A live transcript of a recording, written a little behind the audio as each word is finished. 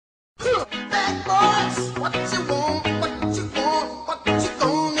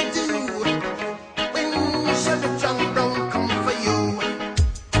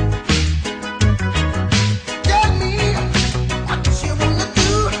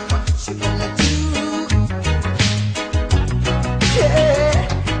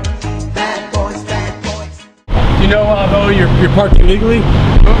You're parked illegally?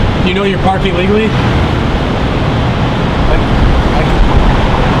 You know you're parking legally? I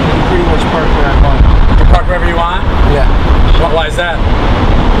can pretty much park where I want. You can park wherever you want? Yeah. Why is that?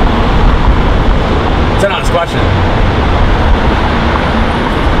 It's an honest question.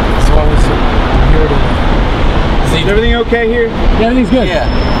 As long as I'm here to... Is everything okay here? Yeah, everything's good. Yeah.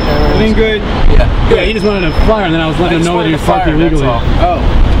 Everything good? Yeah. Yeah, he just wanted a flyer, and then I was letting him know that he was parking legally. Oh.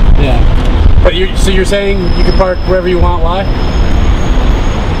 Yeah. But so you're saying you can park wherever you want? Why?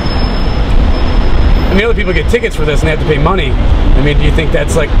 I mean, other people get tickets for this and they have to pay money. I mean, do you think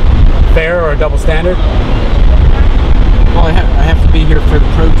that's like fair or a double standard? Well, I have to be here for the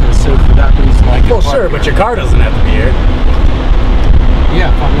protest, so for that reason I can Well, park sure, here. but your car doesn't have to be here.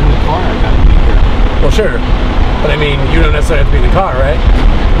 Yeah, if I'm in the car, I gotta be here. Well, sure. But I mean, you don't necessarily have to be in the car, right?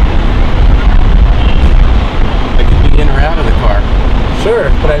 I could be in or out of the car.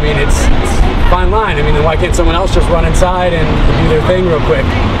 Sure, but I mean, it's a fine line. I mean, then why can't someone else just run inside and do their thing real quick?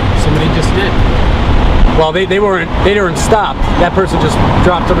 Somebody just did. Well, they weren't stopped. That person just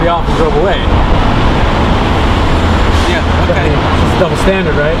dropped somebody off and drove away. Yeah, okay. It's a double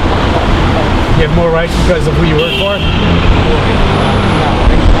standard, right? You have more rights because of who you work for? No,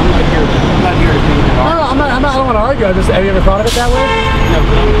 I'm not here to be in an argument. I don't want to argue. Have you ever thought of it that way? No,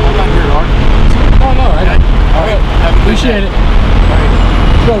 but I'm not here to argue. Oh, no. All right. Have a good Appreciate day. it. All right.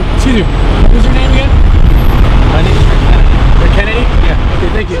 So, excuse me. What's your name again? My name is Rick Kennedy. Rick Kennedy? Yeah. Okay,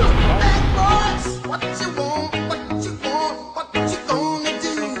 thank you.